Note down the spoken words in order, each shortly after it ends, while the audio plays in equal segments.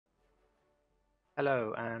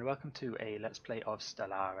Hello and welcome to a Let's Play of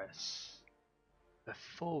Stellaris.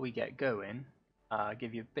 Before we get going, I'll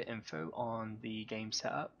give you a bit info on the game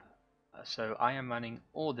setup. So I am running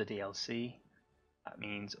all the DLC, that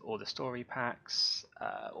means all the story packs,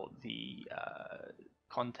 all the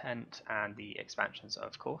content and the expansions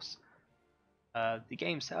of course. The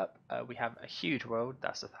game setup, we have a huge world,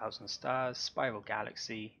 that's 1,000 stars, spiral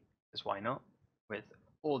galaxy, because why not, with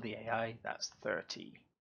all the AI, that's 30.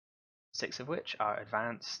 6 of which are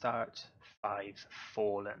advanced start, 5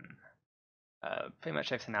 fallen. Pretty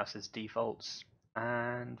much everything else is defaults,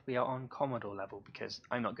 and we are on Commodore level because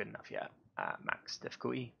I'm not good enough yet at max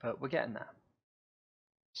difficulty, but we're getting there.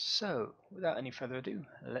 So, without any further ado,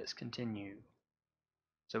 let's continue.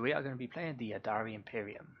 So we are going to be playing the Adari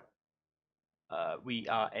Imperium. We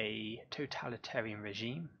are a totalitarian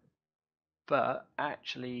regime, but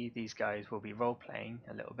actually these guys will be role-playing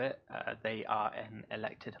a little bit. They are an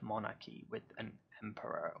elected monarchy with an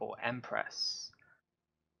emperor or empress.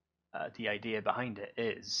 The idea behind it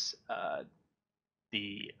is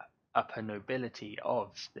the upper nobility of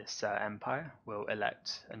this empire will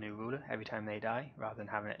elect a new ruler every time they die, rather than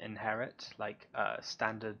having it inherit like a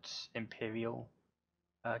standard imperial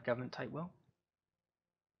government type will.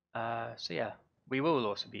 So yeah, we will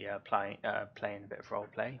also be playing a bit of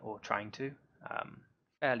roleplay, or trying to.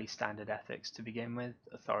 Fairly standard ethics to begin with,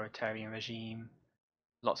 authoritarian regime,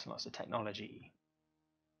 lots and lots of technology.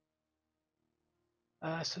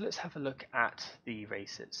 So let's have a look at the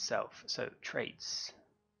race itself. So traits.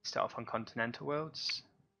 Start off on continental worlds,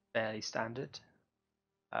 fairly standard.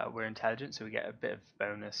 We're intelligent, so we get a bit of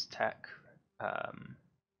bonus tech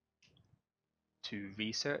to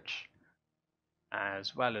research,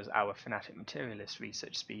 as well as our fanatic materialist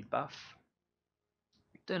research speed buff.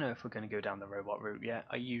 Don't know if we're going to go down the robot route yet.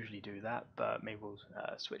 I usually do that, but maybe we'll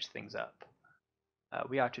switch things up.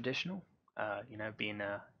 We are traditional, being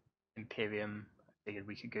a Imperium. I figured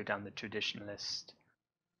we could go down the traditionalist,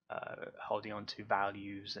 holding on to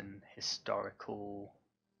values and historical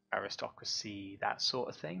aristocracy, that sort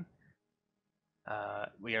of thing.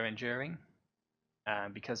 We are enduring,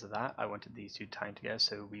 and because of that, I wanted these two timed together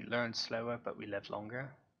so we learn slower but we live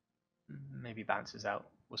longer. Maybe balances out,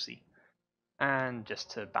 we'll see. And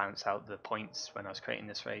just to balance out the points when I was creating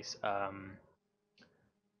this race,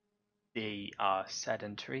 they are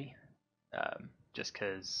sedentary, just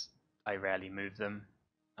because I rarely move them.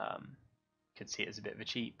 Could see it as a bit of a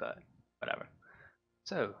cheat, but whatever.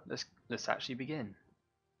 So let's actually begin.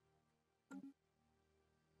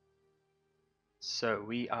 So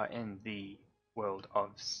we are in the world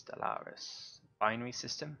of Stellaris. Binary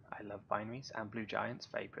system, I love binaries, and blue giants,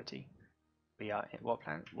 very pretty. We are in what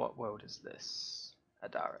planet? What world is this?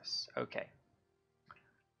 Adaris. Okay.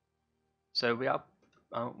 So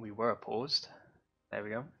we were paused. There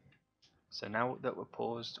we go. So now that we're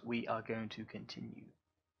paused, we are going to continue.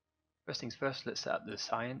 First things first, let's set up the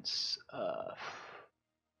science.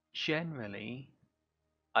 Generally,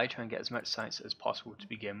 I try and get as much science as possible to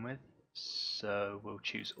begin with. So we'll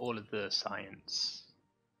choose all of the science.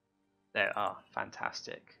 There are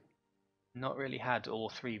fantastic. Not really had all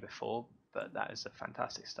three before, but that is a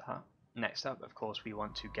fantastic start. Next up, of course, we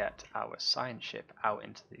want to get our science ship out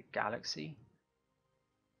into the galaxy.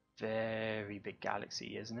 Very big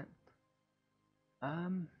galaxy, isn't it?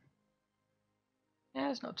 Yeah,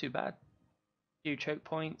 it's not too bad. Few choke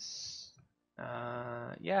points.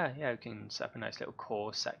 Yeah, we can set up a nice little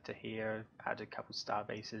core sector here. Add a couple star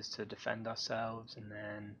bases to defend ourselves, and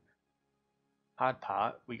then hard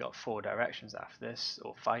part, we got 4 directions after this,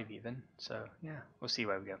 or 5 even. So yeah, we'll see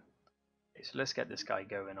where we go. Okay, so let's get this guy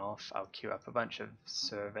going off. I'll queue up a bunch of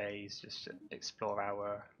surveys just to explore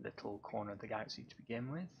our little corner of the galaxy to begin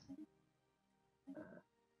with.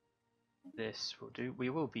 This will do. We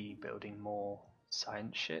will be building more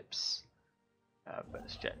science ships, but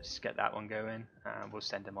let's just get that one going, and we'll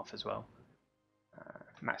send them off as well.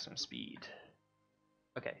 Maximum speed.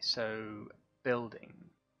 Okay, so building.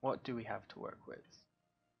 What do we have to work with?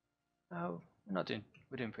 Oh, we're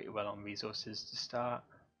doing pretty well on resources to start.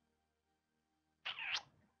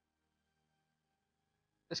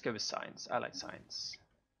 Let's go with science. I like science.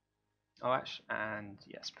 Oh, actually, and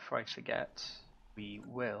yes, before I forget, we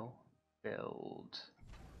will build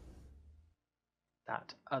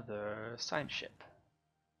that other science ship.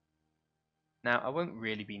 Now, I won't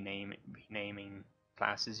really be naming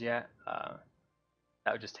classes yet.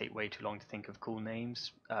 That would just take way too long to think of cool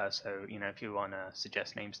names. So, if you want to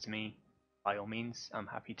suggest names to me, by all means, I'm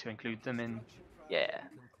happy to include them in. Yeah.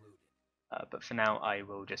 But for now, I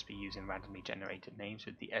will just be using randomly generated names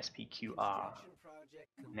with the SPQR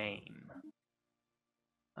name.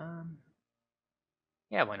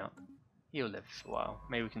 Yeah, why not? he'll live for a while.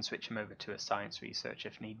 Maybe we can switch him over to a science research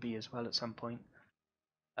if need be as well at some point.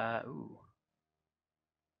 Ooh.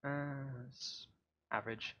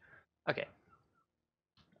 Average. Okay.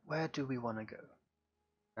 Where do we want to go?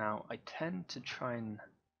 Now, I tend to try and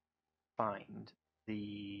find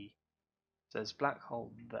the... There's black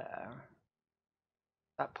hole there.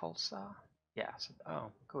 That pulsar? Yeah. So,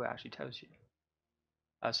 oh, cool. It actually tells you.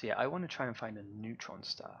 So yeah, I want to try and find a neutron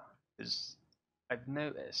star because I've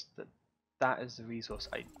noticed that that is the resource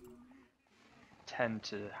I tend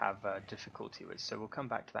to have difficulty with. So we'll come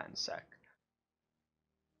back to that in a sec.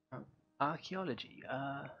 Archaeology.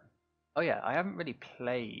 Oh yeah, I haven't really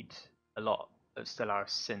played a lot of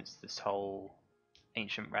Stellaris since this whole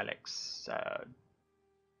Ancient Relics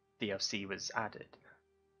DLC was added.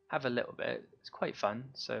 Have a little bit. It's quite fun.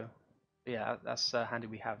 So yeah, that's handy.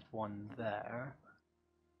 We have one there.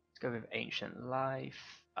 Let's go with Ancient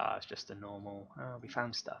Life. It's just a normal. Oh, we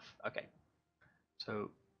found stuff. Okay.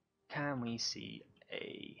 So can we see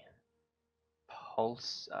a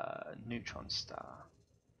pulse neutron star?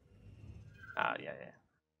 Yeah.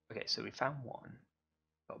 Okay, so we found one.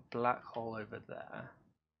 Got a black hole over there.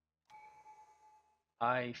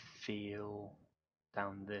 I feel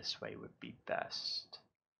down this way would be best.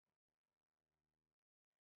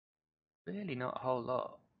 Really not a whole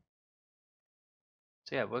lot.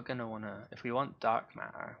 So yeah, we're gonna wanna, if we want dark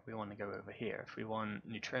matter, we wanna go over here. If we want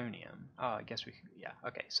neutronium, I guess we could, yeah,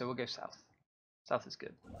 okay, so we'll go south. South is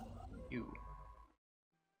good. You.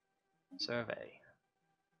 Survey.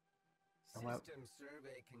 Well,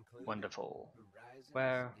 wonderful.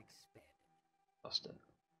 Where? Boston.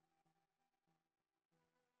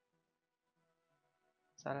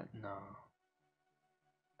 Is that it? No.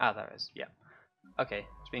 There is. Yeah. Okay,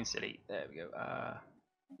 it's being silly. There we go.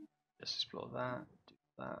 Just explore that. Do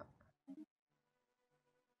that.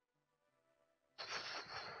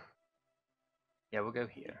 Yeah, we'll go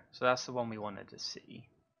here. So that's the one we wanted to see.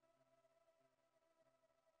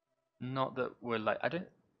 Not that we're like, I don't.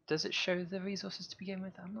 Does it show the resources to begin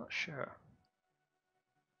with? I'm not sure.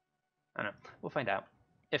 I don't know. We'll find out.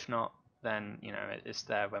 If not, then you know it's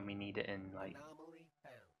there when we need it in like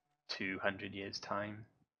 200 years time.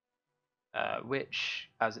 Which,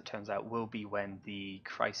 as it turns out, will be when the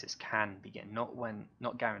crisis can begin.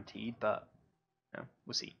 Not guaranteed, but you know,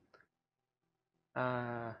 we'll see.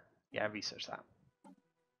 Yeah, research that.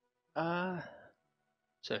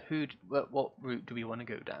 So what route do we want to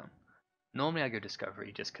go down? Normally I go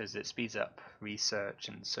discovery just because it speeds up research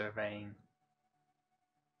and surveying.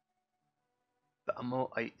 But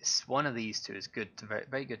one of these two is good,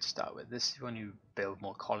 very good to start with. This is when you build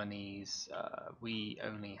more colonies. We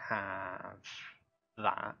only have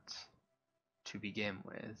that to begin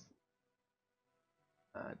with.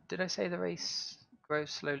 Did I say the race grows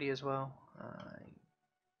slowly as well?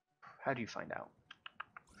 How do you find out?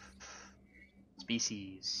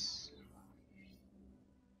 Species.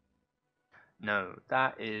 No,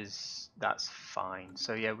 that's fine.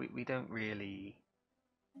 So yeah, we don't really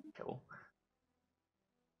kill.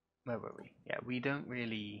 Where were we? Yeah, we don't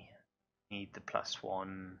really need the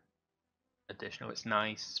 +1 additional. It's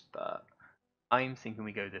nice, but I'm thinking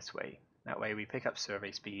we go this way. That way we pick up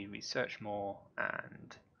survey speed, we search more,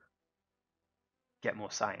 and get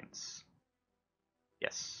more science.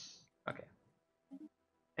 Yes. Okay.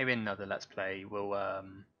 Maybe another let's play we'll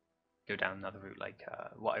go down another route. Like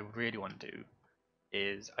what I really want to do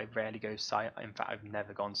is I rarely go psi. In fact, I've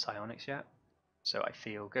never gone psionics yet. So I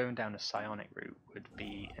feel going down a psionic route would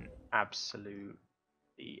be an absolutely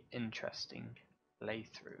interesting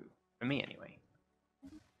playthrough for me anyway.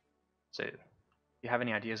 So if you have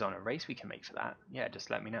any ideas on a race we can make for that, yeah, just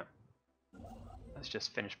let me know. Let's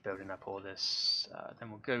just finish building up all this, then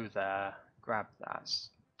we'll go there, grab that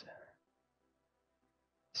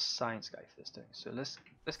science guy for this thing. So let's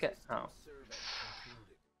get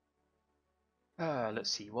let's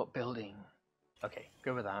see what building. Okay,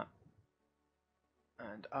 go with that.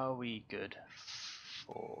 And are we good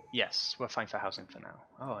for... Yes, we're fine for housing for now.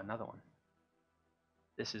 Oh, another one.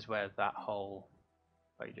 This is where that whole...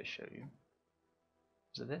 I just show you.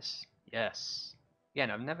 Is it this? Yes. Yeah,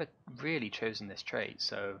 no, I've never really chosen this trait,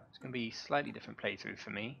 so it's going to be a slightly different playthrough for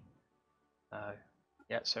me.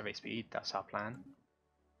 Yeah, survey speed, that's our plan.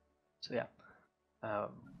 So yeah.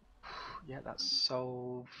 Yeah, that's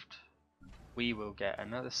solved. We will get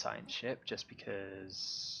another science ship just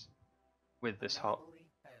because with this whole...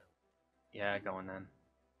 Yeah, go on then.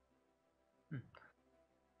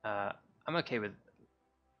 I'm okay with...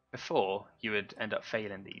 Before, you would end up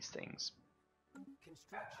failing these things.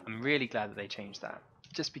 I'm really glad that they changed that.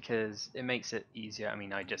 Just because it makes it easier. I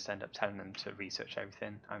mean, I just end up telling them to research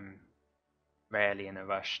everything. I'm rarely in a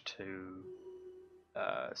rush to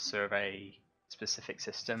survey specific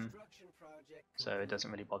system, so it doesn't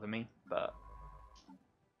really bother me. But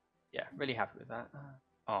yeah, really happy with that.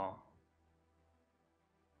 Oh,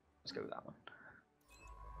 let's go with that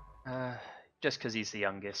one. Just because he's the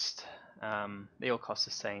youngest. They all cost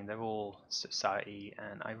the same. They're all society,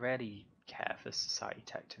 and I rarely care for society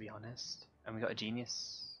tech, to be honest. And we got a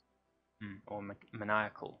genius or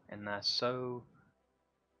maniacal in there. So,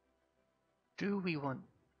 do we want?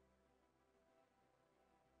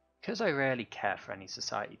 Because I rarely care for any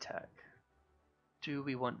society tech. Do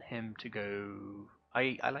we want him to go?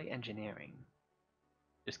 I like engineering,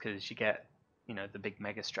 just because you get the big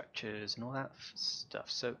mega structures and all that stuff.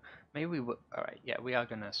 So maybe we would. All right, yeah, we are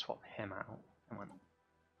gonna swap him out. Come on,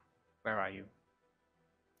 where are you?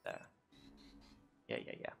 There. Yeah.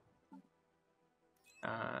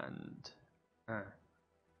 And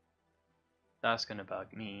that's gonna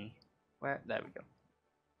bug me. Where? There we go.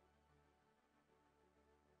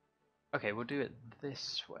 Okay, we'll do it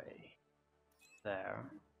this way. There.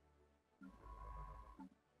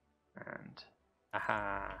 And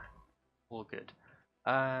aha, all good.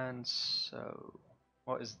 And so,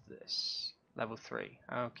 what is this? Level 3.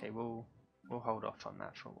 Okay, we'll hold off on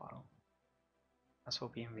that for a while. That's all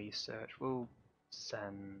being researched. We'll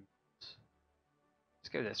send. Let's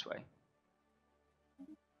go this way.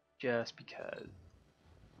 Just because.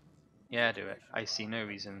 Yeah, do it. I see no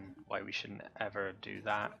reason why we shouldn't ever do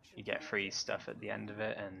that. You get free stuff at the end of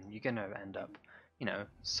it, and you're gonna end up,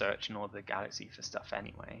 searching all the galaxy for stuff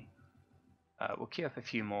anyway. We'll queue up a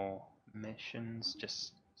few more missions.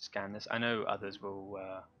 Just scan this. I know others will.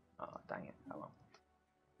 Oh, dang it! Oh well.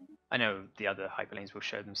 I know the other hyperlanes will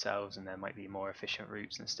show themselves, and there might be more efficient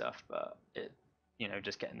routes and stuff. But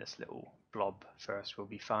just getting this little blob first will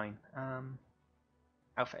be fine.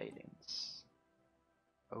 Alpha aliens.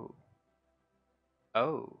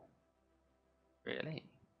 Oh, really?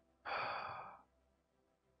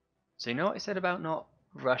 So you know what I said about not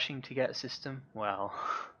rushing to get a system? Well,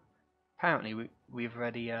 apparently we've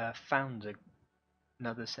already found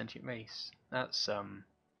another sentient race. That's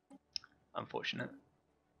unfortunate.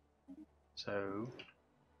 So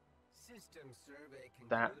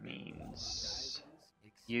that means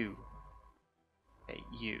you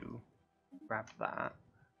grab that.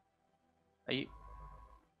 Are you?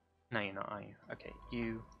 No, you're not, are you? Okay,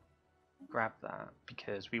 you grab that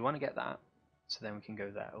because we want to get that, so then we can go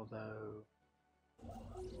there. Although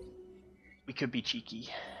we could be cheeky,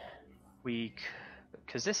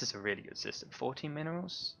 because this is a really good system. 14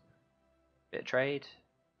 minerals, bit of trade,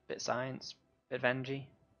 bit of science, bit of energy,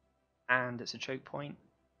 and it's a choke point.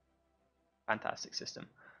 Fantastic system.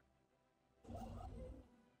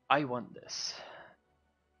 I want this.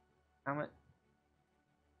 How much?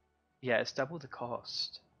 Yeah, it's double the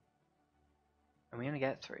cost. And we only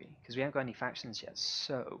get 3, because we haven't got any factions yet,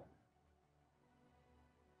 so...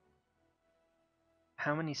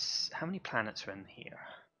 How many planets are in here?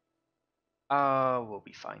 Oh, we'll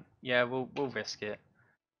be fine. Yeah, we'll risk it.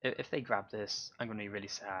 If they grab this, I'm going to be really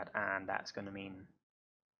sad, and that's going to mean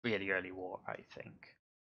really early war, I think.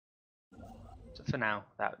 So for now,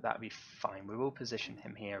 that'll be fine. We will position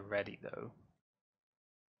him here ready, though.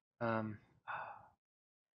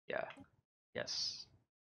 Yeah. Yes.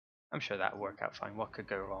 I'm sure that'll work out fine. What could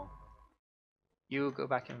go wrong? You go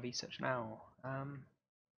back and research now.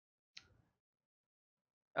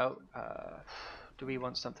 Do we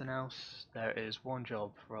want something else? There is one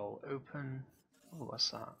job role open. Oh,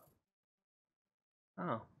 what's that?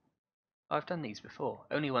 Oh, I've done these before.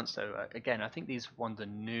 Only once though. Again, I think these are one of the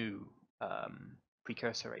new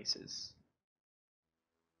precursor races.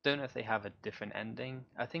 Don't know if they have a different ending.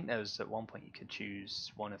 I think there was at one point you could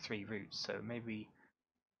choose 1 of 3 routes, so maybe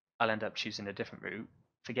I'll end up choosing a different route,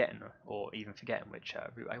 forgetting which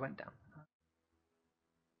route I went down.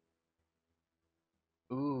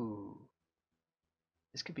 Ooh,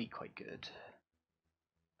 this could be quite good.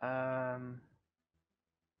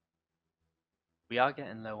 We are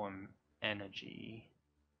getting low on energy.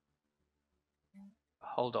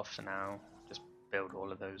 Hold off for now. Just build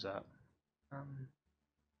all of those up.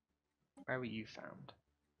 Where were you found?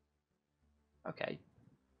 Okay.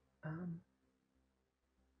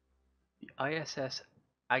 The ISS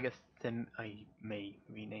Agathim. I may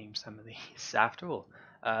rename some of these after all.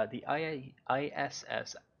 The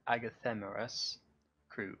ISS Agathemerus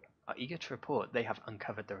crew are eager to report they have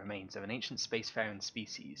uncovered the remains of an ancient spacefaring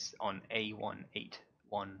species on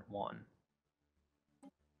A1811.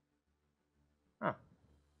 Huh.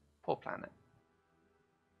 Poor planet.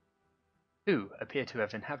 Who appear to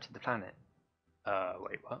have inhabited the planet.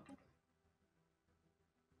 Wait, what?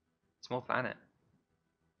 Small planet.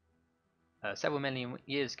 Several million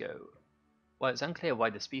years ago, while it's unclear why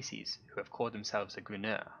the species, who have called themselves a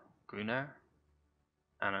Gruner,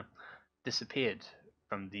 I don't know, disappeared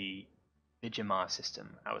from the Vigimar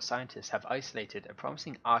system, our scientists have isolated a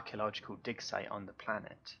promising archaeological dig site on the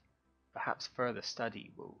planet. Perhaps further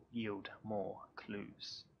study will yield more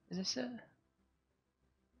clues. Is this a...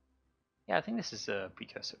 Yeah, I think this is a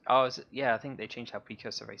precursor. Oh, is it? Yeah, I think they changed how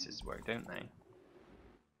precursor races work, don't they? I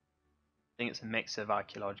think it's a mix of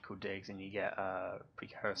archaeological digs and you get a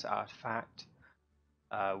precursor artifact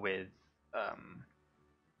with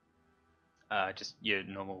just your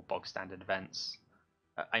normal bog standard events.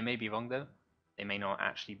 I may be wrong though. They may not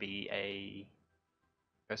actually be a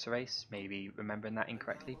precursor race. Maybe remembering that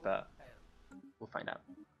incorrectly, but we'll find out.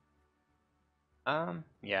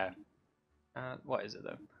 Yeah. What is it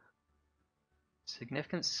though?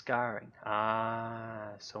 Significant scarring.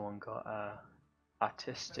 Ah, someone got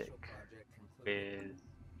artistic with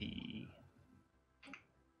the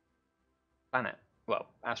planet. Well,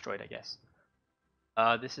 asteroid, I guess.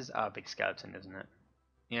 This is our big skeleton, isn't it?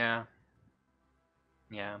 Yeah.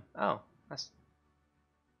 Yeah. Oh, that's...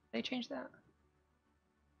 They changed that?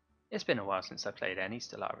 It's been a while since I played any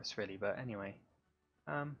Stellaris, really, but anyway.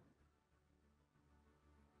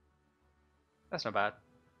 That's not bad.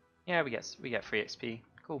 Yeah, we get free XP.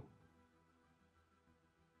 Cool.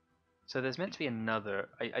 So there's meant to be another...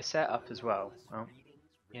 I set up as well. Oh,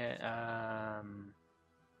 yeah,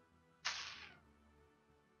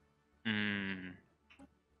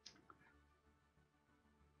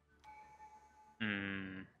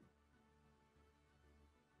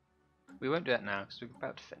 We won't do that now because we're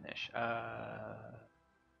about to finish. Yeah,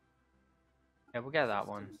 we'll get that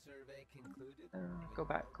one. Go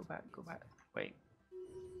back. Wait.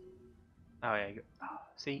 Oh yeah. Oh,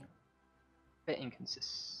 see, bit inconsistent.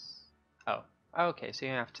 Oh, okay. So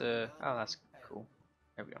you have to. Oh, that's cool.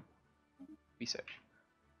 There we go. Research.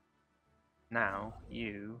 Now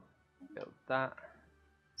you build that.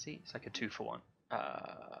 See, it's like a 2-for-1.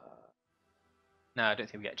 No, I don't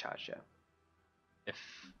think we get charged yet. If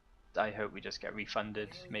I hope we just get refunded.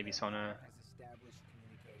 Maybe Sona.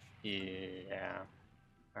 Yeah.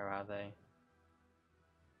 Where are they?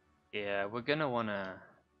 Yeah, we're gonna wanna.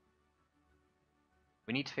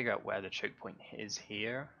 We need to figure out where the choke point is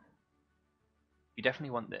here. We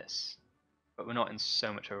definitely want this, but we're not in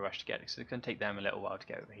so much of a rush to get it, so it's gonna take them a little while to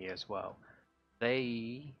get over here as well.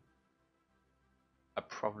 They are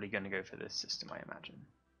probably gonna go for this system, I imagine.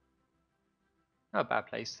 Not a bad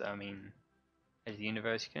place though. I mean, as the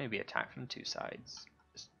universe, you can only be attacked from 2 sides,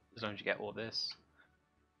 just as long as you get all this.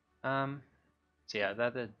 So yeah,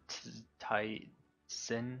 they're the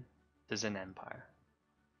Tzin Empire.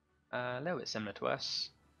 A little bit similar to us.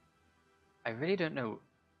 I really don't know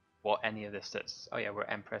what any of this does. Oh yeah, we're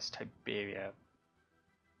Empress Tiberia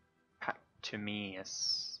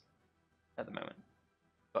Pactumius at the moment.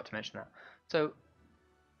 Got to mention that. So,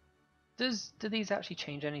 do these actually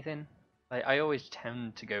change anything? Like, I always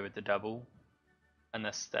tend to go with the double,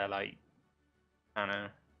 unless they're like, I don't know,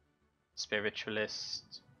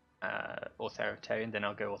 spiritualist, authoritarian. Then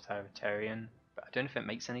I'll go authoritarian. But I don't know if it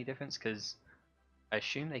makes any difference because I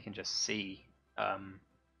assume they can just see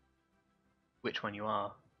which one you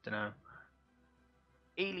are. Don't know.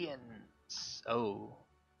 Aliens. Oh.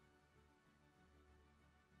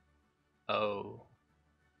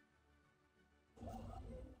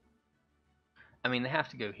 I mean, they have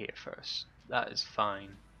to go here first. That is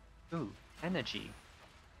fine. Ooh, energy.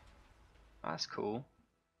 That's cool.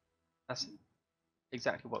 That's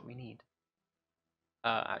exactly what we need.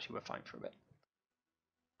 Actually, we're fine for a bit.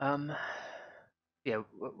 Yeah,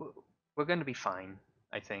 we're going to be fine,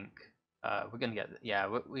 I think. We're going to get... Yeah,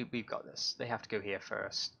 we've got this. They have to go here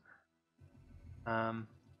first. And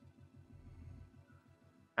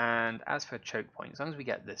as for choke point, as long as we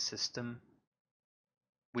get this system,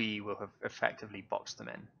 we will have effectively boxed them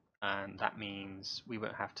in. And that means we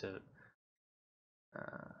won't have to...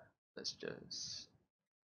 let's just...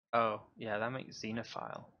 Oh, yeah, that makes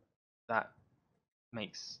Xenophile. That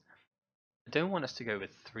makes... I don't want us to go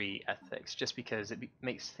with 3 ethics, just because it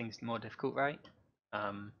makes things more difficult, right?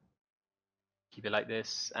 Keep it like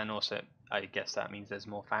this, and also I guess that means there's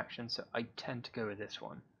more factions, so I tend to go with this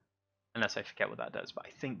one. Unless I forget what that does, but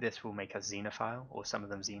I think this will make us Xenophile, or some of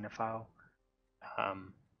them Xenophile.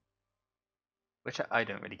 Which I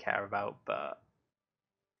don't really care about, but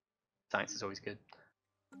science is always good.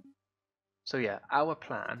 So yeah, our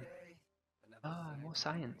plan... Oh, more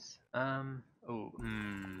science.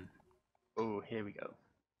 Oh, here we go.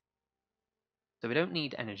 So we don't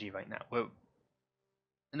need energy right now. We're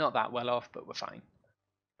not that well off, but we're fine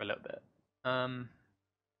for a little bit. The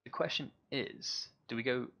question is, do we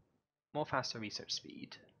go more faster research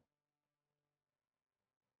speed,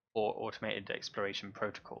 or automated exploration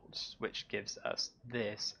protocols, which gives us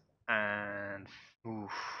this and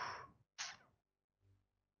oof.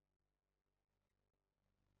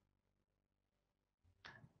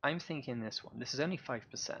 I'm thinking this one. This is only 5%.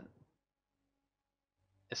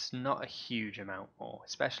 It's not a huge amount more,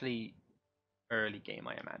 especially early game,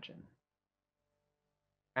 I imagine.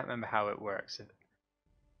 Can't remember how it works.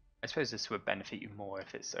 I suppose this would benefit you more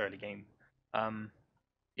if it's early game.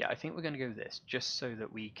 Yeah, I think we're going to go with this, just so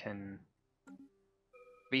that we can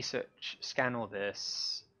research, scan all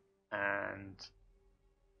this, and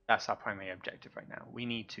that's our primary objective right now. We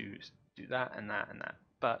need to do that and that and that.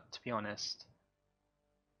 But to be honest,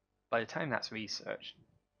 by the time that's researched,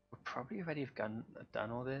 we'll probably already have done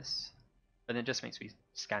all this. But it just makes me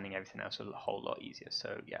scanning everything else a whole lot easier.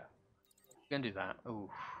 So yeah, we're going to do that. Ooh.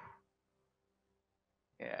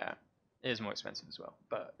 Yeah, it is more expensive as well,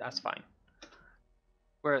 but that's fine.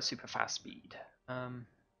 We're at super fast speed.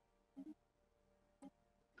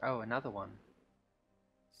 Oh, another one.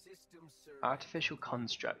 Artificial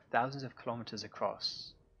construct, thousands of kilometers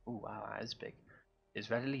across. Ooh, wow, that is big.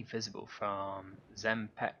 Is readily visible from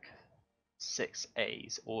Zempec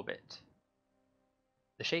 6A's orbit.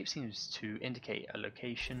 The shape seems to indicate a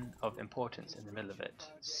location of importance in the middle of it.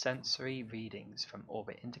 Sensory readings from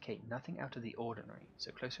orbit indicate nothing out of the ordinary,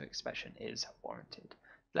 so closer inspection is warranted.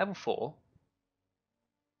 Level 4?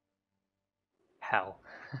 Hell.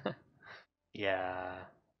 Yeah.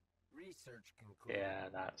 Yeah,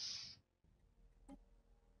 that's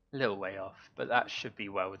a little way off, but that should be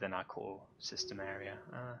well within our core system area.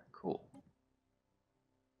 Cool.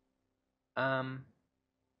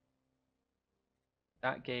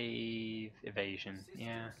 That gave evasion.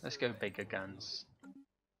 Yeah, let's go bigger guns.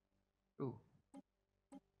 Ooh.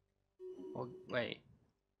 Oh, wait.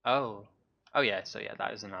 Oh. Oh yeah, so yeah,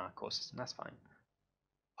 that is in our core system. That's fine.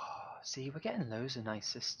 Oh, see, we're getting loads of nice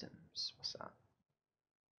systems. What's that?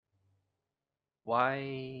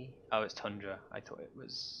 Why? Oh, it's Tundra. I thought it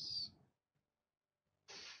was...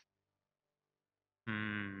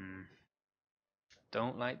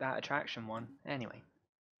 Don't like that attraction one. Anyway.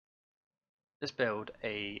 Let's build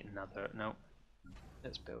another... No.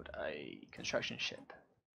 Let's build a construction ship.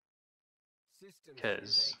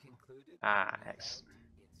 Because... X.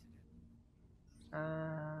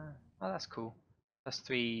 Oh, that's cool. That's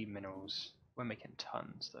 3 minerals. We're making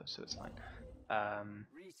tons though, so it's fine.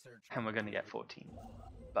 And we're going to get 14.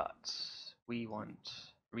 But we want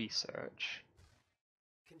research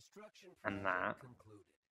and that,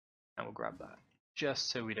 and we'll grab that just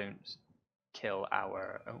so we don't kill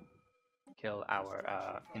our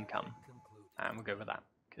income, and we'll go with that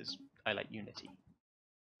because I like Unity.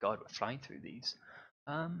 God, we're flying through these.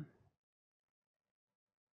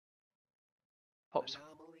 Pops.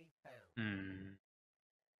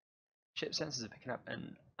 Ship sensors are picking up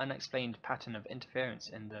an unexplained pattern of interference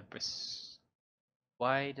in the bris.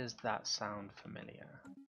 Why does that sound familiar?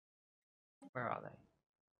 Where are they?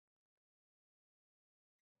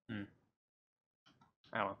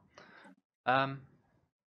 Oh well.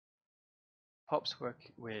 Pops work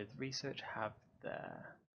with research have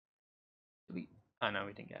their... Did we... Oh no,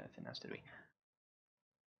 we didn't get anything else, did we?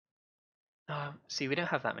 See, we don't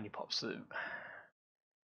have that many pops, so...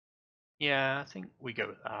 Yeah, I think we go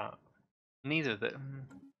with that. Neither of them...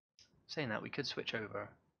 Saying that, we could switch over.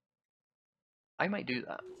 I might do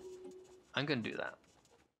that. I'm going to do that.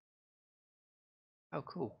 Oh,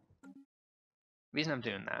 cool. The reason I'm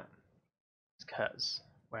doing that is because...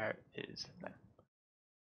 Where is... There.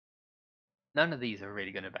 None of these are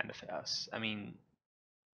really going to benefit us. I mean...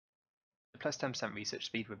 The plus 10% research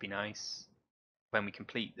speed would be nice when we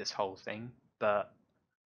complete this whole thing, but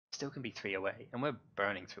still can be 3 away, and we're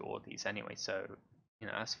burning through all these anyway, so you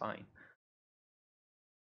know that's fine.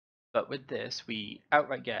 But with this, we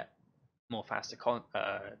outright get more faster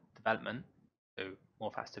development, so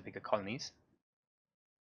more faster, bigger colonies,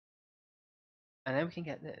 and then we can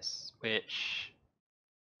get this, which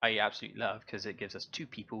I absolutely love because it gives us 2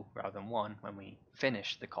 people rather than 1 when we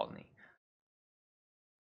finish the colony.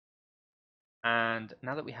 And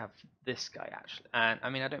now that we have this guy actually, and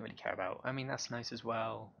I mean I don't really care about. I mean that's nice as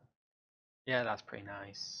well. Yeah, that's pretty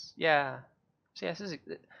nice. Yeah. So yes, this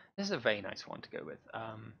is a very nice one to go with.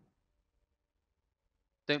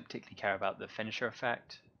 Don't particularly care about the finisher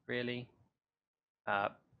effect, really.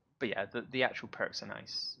 But yeah, the actual perks are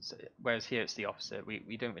nice. So, whereas here it's the opposite.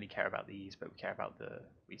 We don't really care about these, but we care about the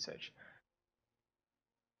research.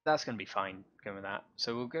 That's going to be fine going with that.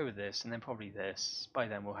 So we'll go with this, and then probably this. By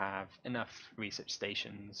then we'll have enough research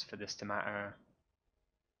stations for this to matter.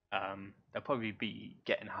 They'll probably be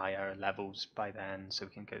getting higher levels by then, so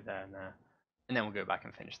we can go there and then we'll go back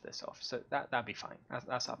and finish this off. So that'll be fine.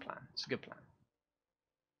 That's our plan. It's a good plan.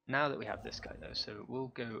 Now that we have this guy though, so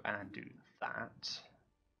we'll go and do that. It's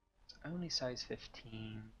only size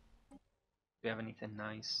 15. Do we have anything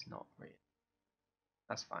nice? Not really.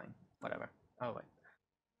 That's fine. Whatever. Oh wait.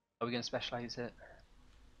 Are we going to specialize it?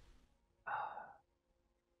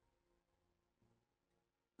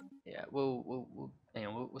 Yeah, we'll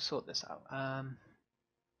sort this out.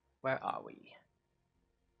 Where are we?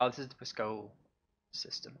 Oh, this is the Pascal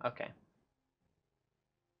system. Okay.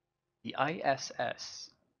 The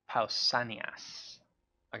ISS Pausanias.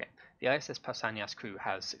 Okay. The ISS Pausanias crew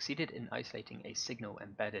has succeeded in isolating a signal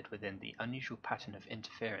embedded within the unusual pattern of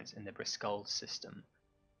interference in the Pascal system.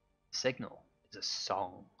 The signal is a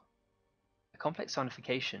song. A complex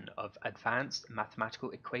sonification of advanced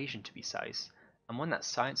mathematical equation to be precise, and one that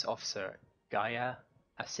science officer Gaia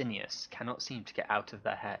Asinius cannot seem to get out of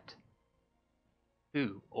their head.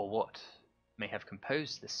 Who or what may have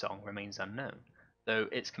composed this song remains unknown, though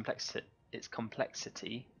its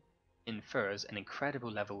complexity infers an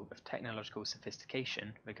incredible level of technological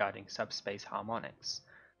sophistication regarding subspace harmonics.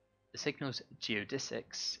 The signal's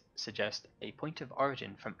geodesics suggest a point of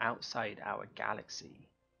origin from outside our galaxy.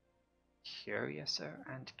 Curiouser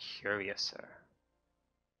and curiouser.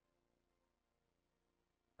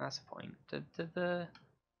 That's a point.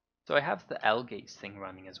 So I have the L gates thing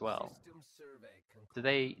running as well. Do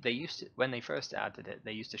they used to, when they first added it,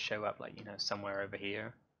 they used to show up like, somewhere over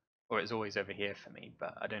here, or it's always over here for me,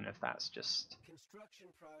 but I don't know if that's just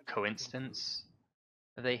coincidence.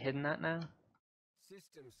 Have they hidden that now?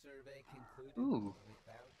 Ooh,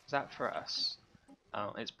 is that for us?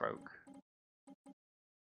 Oh, it's broke.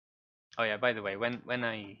 Oh yeah, by the way, when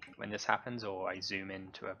this happens, or I zoom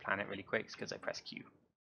into a planet really quick, it's because I press Q.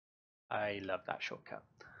 I love that shortcut.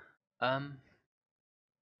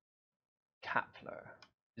 Kepler.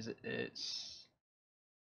 It's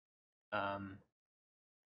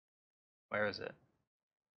where is it?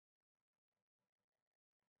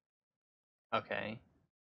 Okay.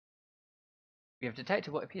 We have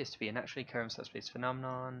detected what appears to be a naturally occurring subspace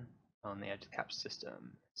phenomenon on the edge of the Kepler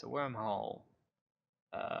system. It's a wormhole.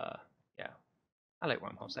 Yeah. I like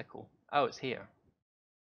wormholes, they're cool. Oh, it's here.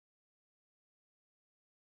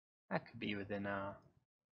 That could be within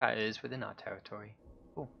that is within our territory.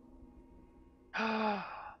 Cool.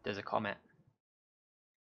 There's a comet.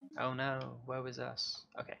 Oh no, where was us?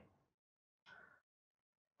 Okay.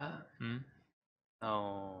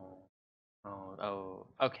 Oh. Oh,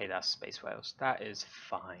 okay, that's space whales. That is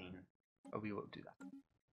fine. But we won't do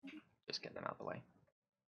that. Just get them out of the way.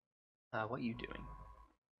 What are you doing?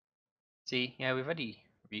 See, yeah, we've already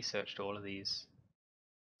researched all of these.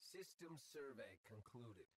 System survey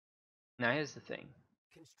concluded. Now here's the thing.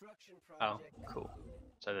 Construction Oh, project cool. concluded.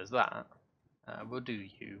 So there's that. We'll do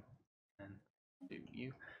you and do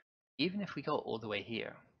you. Even if we go all the way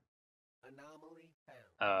here. Anomaly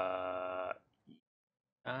found.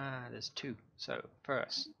 There's two. So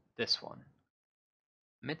first, this one.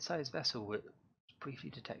 Mid-sized vessel was briefly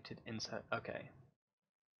detected inside. Okay.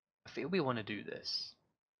 I feel we want to do this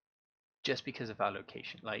just because of our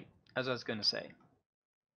location. Like, as I was going to say,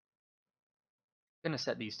 I'm going to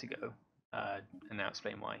set these to go and now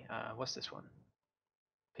explain why. What's this one?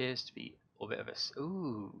 Appears to be orbit of us.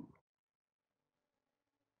 Ooh.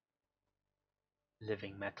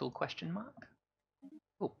 Living metal question mark?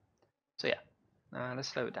 Cool. So yeah, let's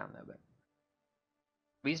slow it down a little bit.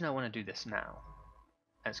 The reason I want to do this now,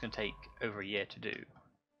 and it's going to take over a year to do,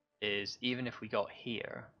 is even if we got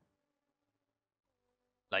here,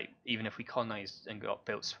 like even if we colonized and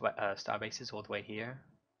built star bases all the way here,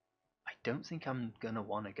 I don't think I'm going to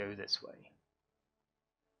want to go this way.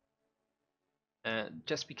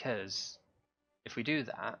 Just because if we do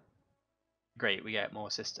that, great, we get more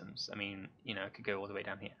systems. I mean, it could go all the way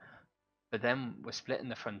down here. But then we're splitting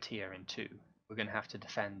the frontier in two. We're going to have to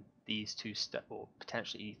defend these two, or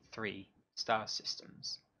potentially three star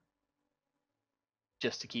systems,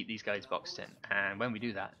 just to keep these guys boxed in. And when we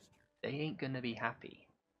do that, they ain't going to be happy.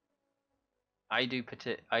 I do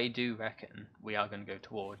reckon we are going to go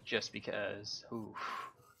to war just because. Oof.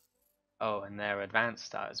 Oh, and they're advanced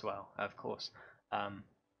star as well, of course.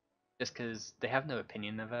 Just because they have no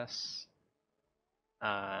opinion of us,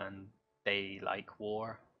 and they like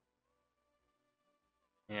war.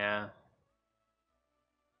 Yeah.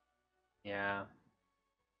 Yeah.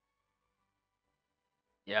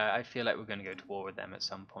 Yeah, I feel like we're going to go to war with them at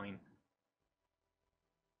some point.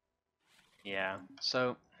 Yeah,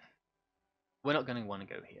 so we're not going to want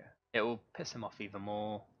to go here. It will piss them off even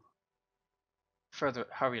more. Further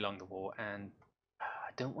hurry along the war, and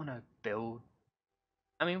don't want to build.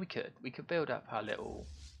 I mean, we could build up our little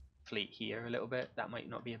fleet here a little bit. That might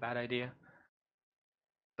not be a bad idea,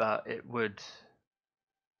 but it would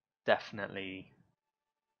definitely,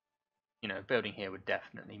 building here would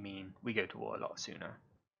definitely mean we go to war a lot sooner.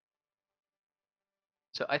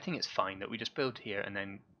 So I think it's fine that we just build here and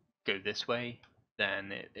then go this way.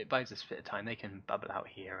 Then it buys us a bit of time. They can bubble out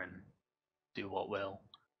here and do what will.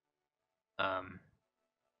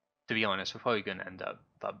 To be honest, we're probably going to end up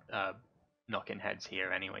knocking heads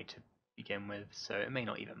here anyway to begin with, so it may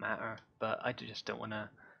not even matter. But I just don't want to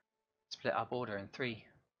split our border in 3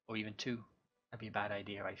 or even 2. That'd be a bad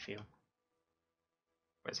idea, I feel.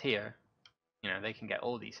 Whereas here, they can get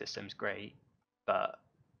all these systems, great, but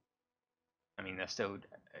I mean they're still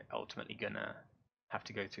ultimately gonna have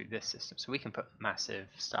to go through this system. So we can put massive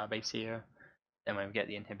starbase here. Then when we get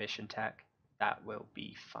the inhibition tech, that will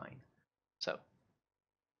be fine. So,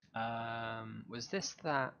 was this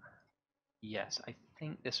that? Yes, I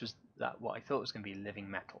think this was that. What I thought was going to be living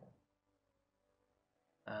metal.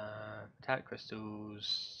 Metallic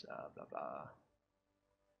crystals, blah blah.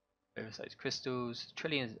 Oversized crystals,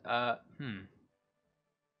 trillions.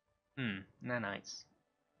 Nanites.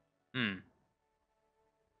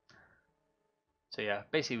 So yeah,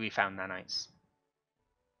 basically we found nanites.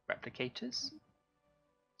 Replicators.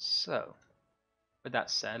 So, with that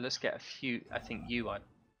said, let's get a few. I think you are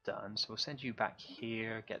done, so we'll send you back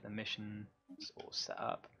here, get the missions all set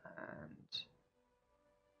up,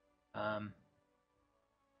 and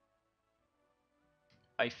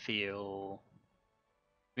I feel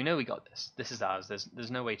we know we got this. This is ours.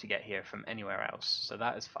 There's no way to get here from anywhere else, so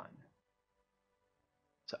that is fine.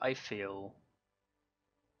 So I feel,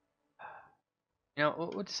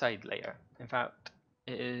 we'll decide later. In fact,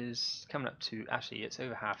 it is coming up to, actually it's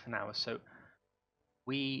over half an hour, so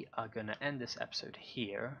we are going to end this episode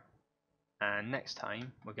here, and next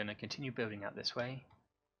time we're going to continue building out this way,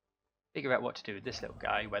 figure out what to do with this little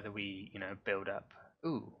guy, whether we, build up.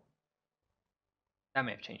 Ooh, that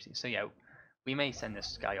may have changed things. So yeah, we may send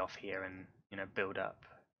this guy off here and, build up,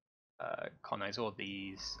 colonize all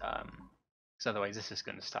these, because otherwise this is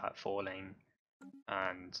going to start falling,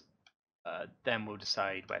 and then we'll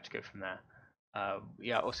decide where to go from there.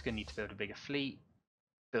 We are also going to need to build a bigger fleet,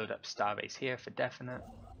 build up starbase here for definite,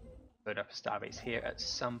 build up a starbase here at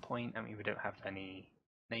some point. I mean, we don't have any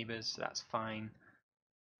neighbours, so that's fine.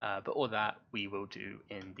 But all that we will do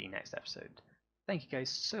in the next episode. Thank you guys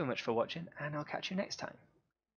so much for watching, and I'll catch you next time.